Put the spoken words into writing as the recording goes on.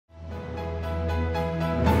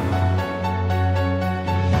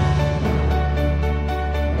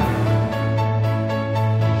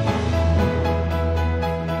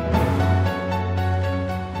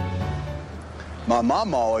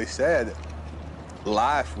Mom always said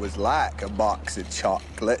life was like a box of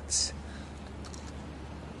chocolates.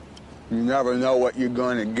 You never know what you're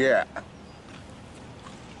gonna get.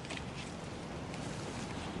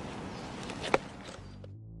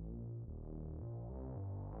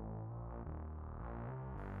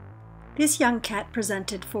 This young cat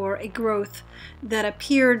presented for a growth that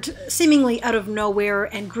appeared seemingly out of nowhere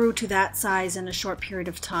and grew to that size in a short period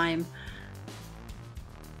of time.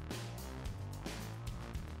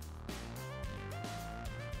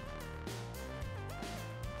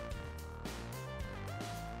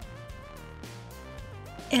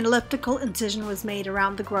 An elliptical incision was made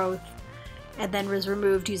around the growth and then was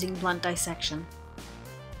removed using blunt dissection.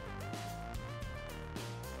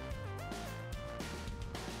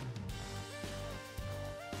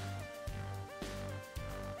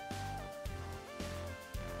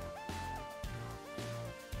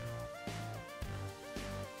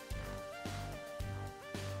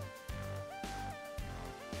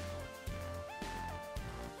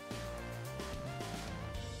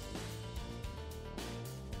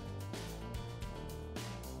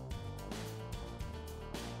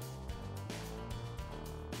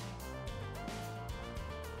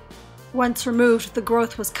 Once removed, the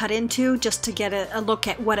growth was cut into just to get a look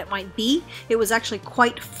at what it might be. It was actually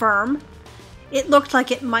quite firm. It looked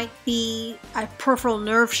like it might be a peripheral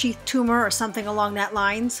nerve sheath tumor or something along that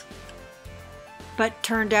lines, but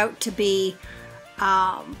turned out to be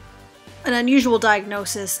an unusual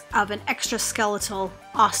diagnosis of an extraskeletal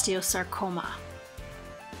osteosarcoma.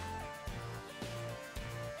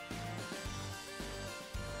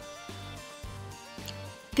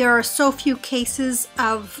 There are so few cases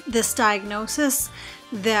of this diagnosis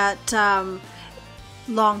that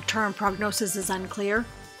long-term prognosis is unclear.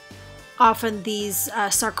 Often these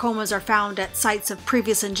sarcomas are found at sites of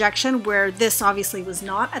previous injection, where this obviously was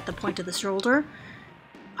not at the point of the shoulder,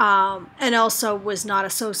 and also was not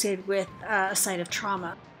associated with a site of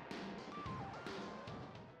trauma.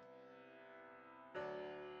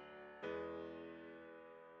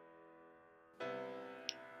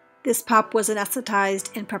 This pup was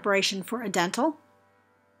anesthetized in preparation for a dental.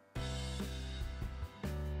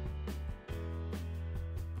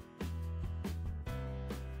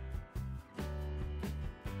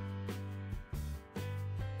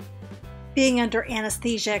 Being under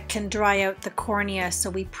anesthesia can dry out the cornea,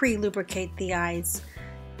 so we pre-lubricate the eyes.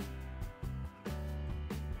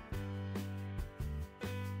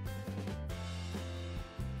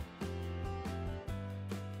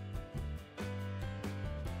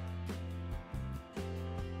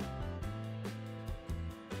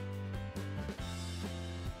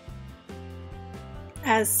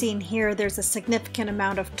 As seen here, there's a significant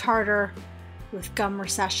amount of tartar with gum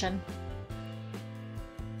recession.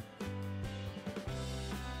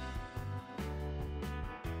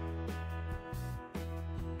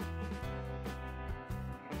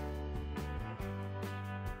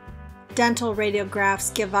 Dental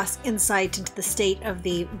radiographs give us insight into the state of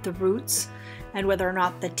the roots and whether or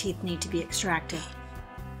not the teeth need to be extracted.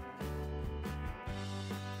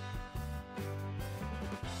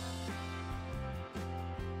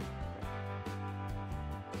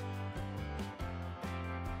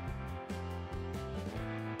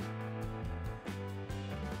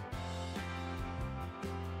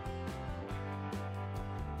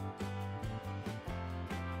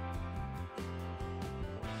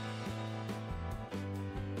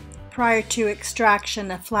 Prior to extraction,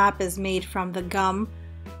 a flap is made from the gum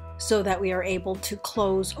so that we are able to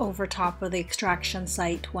close over top of the extraction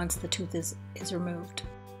site once the tooth is removed.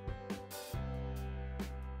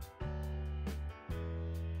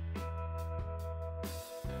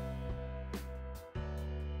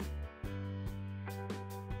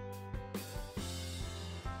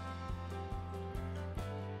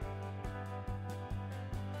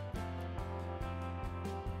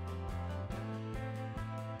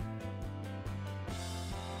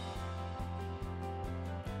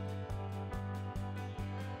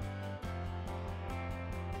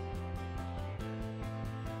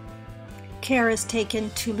 Care is taken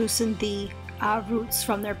to loosen the roots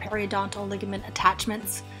from their periodontal ligament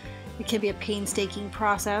attachments. It can be a painstaking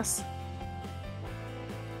process.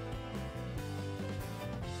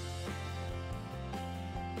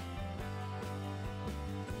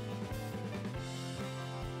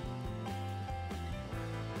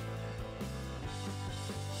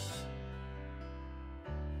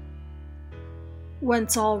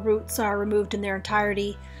 Once all roots are removed in their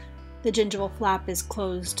entirety, the gingival flap is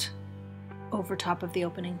closed over top of the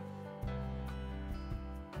opening.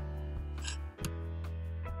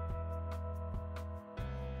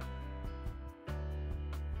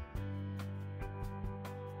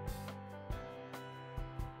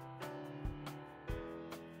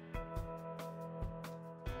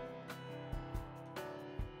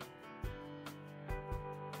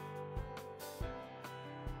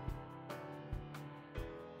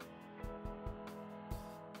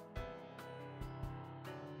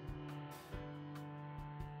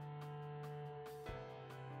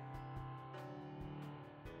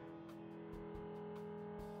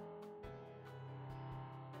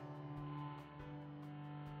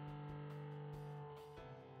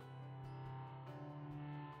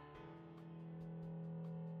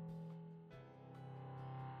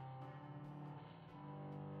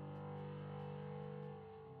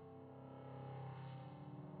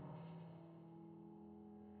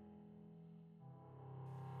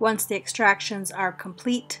 Once the extractions are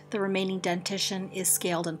complete, the remaining dentition is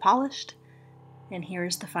scaled and polished. And here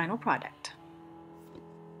is the final product.